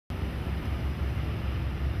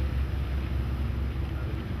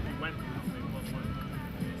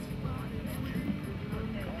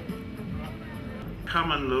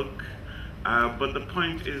come and look, but the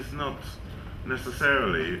point is not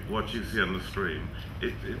necessarily what you see on the screen.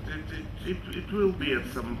 It will be at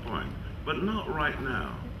some point, but not right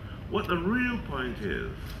now. What the real point is,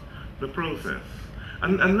 the process.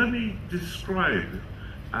 And let me describe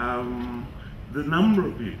the number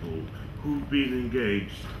of people who've been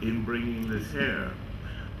engaged in bringing this here.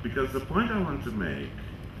 Because the point I want to make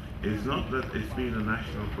is not that it's been a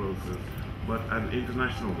national process, but an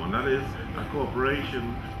international one. That is a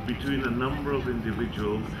cooperation between a number of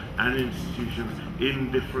individuals and institutions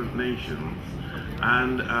in different nations.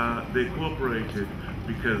 And they cooperated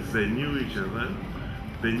because they knew each other,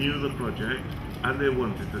 they knew the project, and they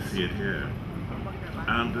wanted to see it here.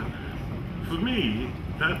 And for me,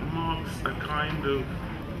 that marks a kind of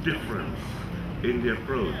difference in the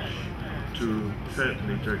approach to,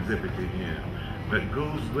 certainly to exhibiting here, that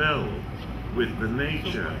goes well with the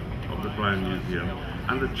nature of the Pleinmuseum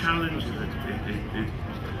and the challenges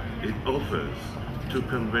it offers to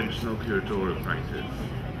conventional curatorial practice.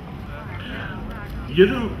 You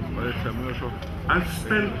know, I've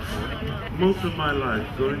spent most of my life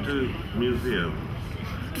going to museums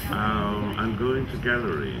and going to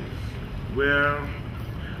galleries where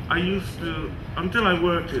I used to, until I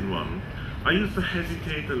worked in one, I used to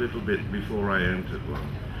hesitate a little bit before I entered one,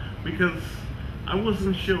 because I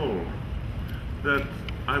wasn't sure that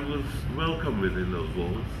I was welcome within those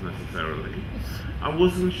walls necessarily. I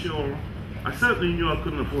wasn't sure, I certainly knew I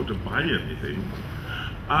couldn't afford to buy anything.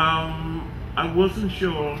 I wasn't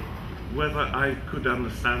sure whether I could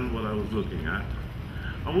understand what I was looking at.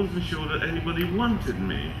 I wasn't sure that anybody wanted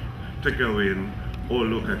me to go in or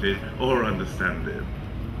look at it or understand it.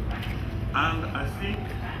 And I think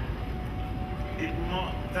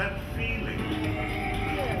that feeling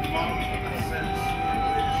marked a sense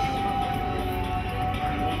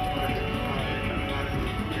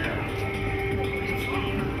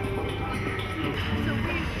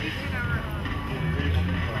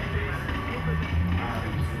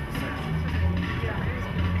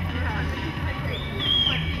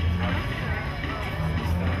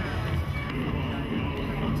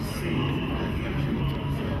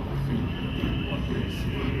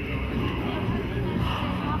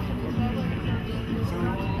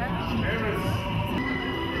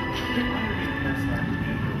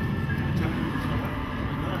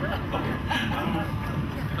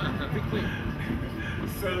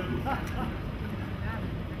So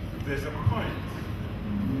there's a point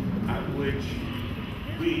at which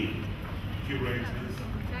we, curators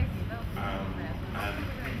and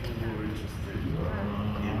people who are interested in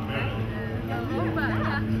merit,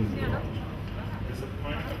 there's a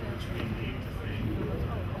point at which we need to think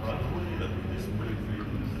about the way that we display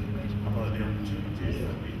things, about the opportunities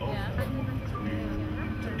that we offer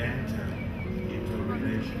to enter into a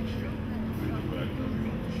relationship with the work that we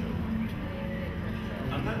want to show.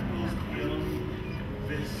 And that goes beyond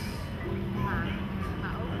this movement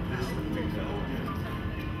and this particular audience.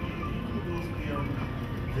 It goes beyond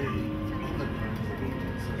the other kinds of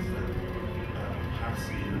audiences that have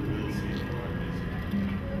seen and will see the Pleinmuseum.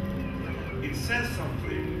 It says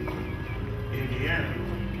something in the end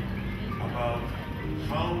about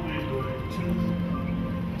how we're going to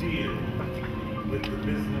deal with the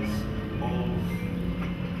business of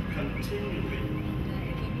continuing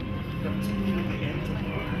the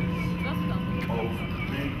enterprise of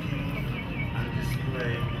making and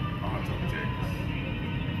displaying art objects.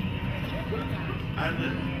 And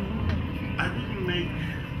I didn't make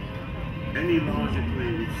any larger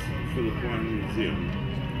claims for the Pleinmuseum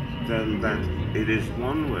than that it is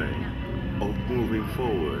one way of moving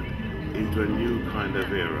forward into a new kind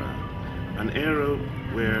of era. An era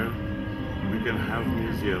where we can have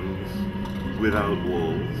museums without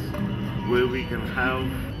walls, where we can have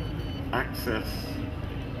access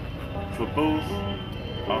for both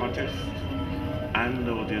artists and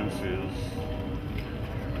audiences,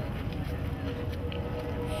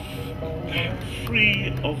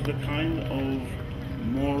 free of the kind of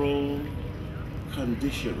moral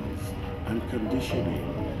conditions and conditioning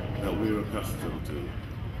that we're accustomed to.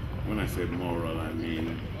 When I say moral, I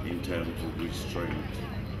mean in terms of restraint.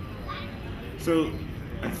 So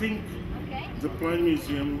I think the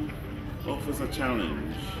Pleinmuseum offers a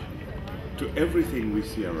challenge to everything we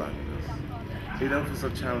see around us. It offers a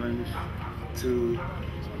challenge to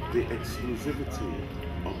the exclusivity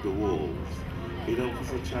of the walls. It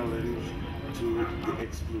offers a challenge to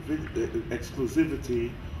the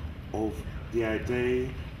exclusivity of the idea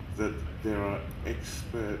that there are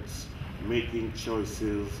experts making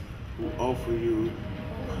choices who offer you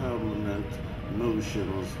permanent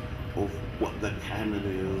notions of what the canon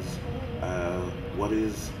is, what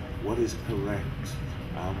is what is correct,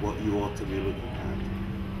 what you ought to be looking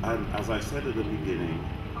at. And as I said at the beginning,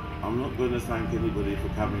 I'm not going to thank anybody for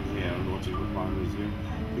coming here and watching the Pleinmuseum,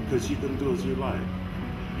 because you can do as you like.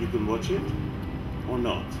 You can watch it or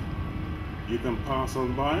not. You can pass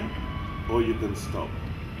on by or you can stop.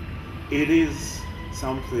 It is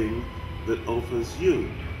something that offers you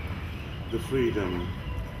the freedom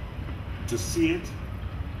to see it,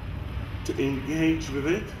 to engage with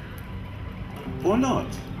it, or not,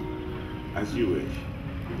 as you wish.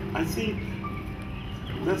 I think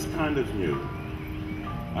that's kind of new,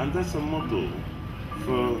 and that's a model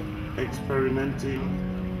for experimenting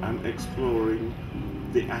and exploring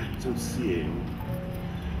the act of seeing.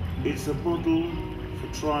 It's a model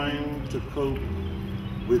for trying to cope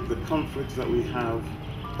with the conflicts that we have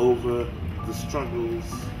over the struggles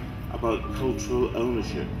about cultural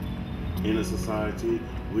ownership in a society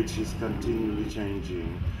which is continually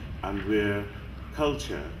changing and where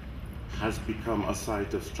culture has become a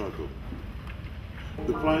site of struggle.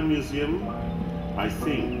 The Pleinmuseum, I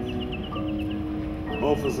think,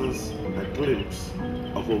 offers us a glimpse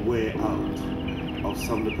of a way out of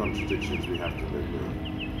some of the contradictions we have to live with.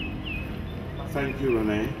 Thank you,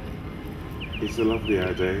 Renee. It's a lovely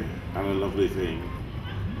idea and a lovely thing,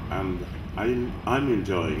 and I'm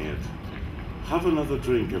enjoying it. Have another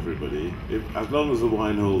drink, everybody, as long as the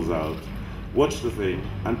wine holds out. Watch the thing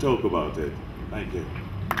and talk about it. Thank you.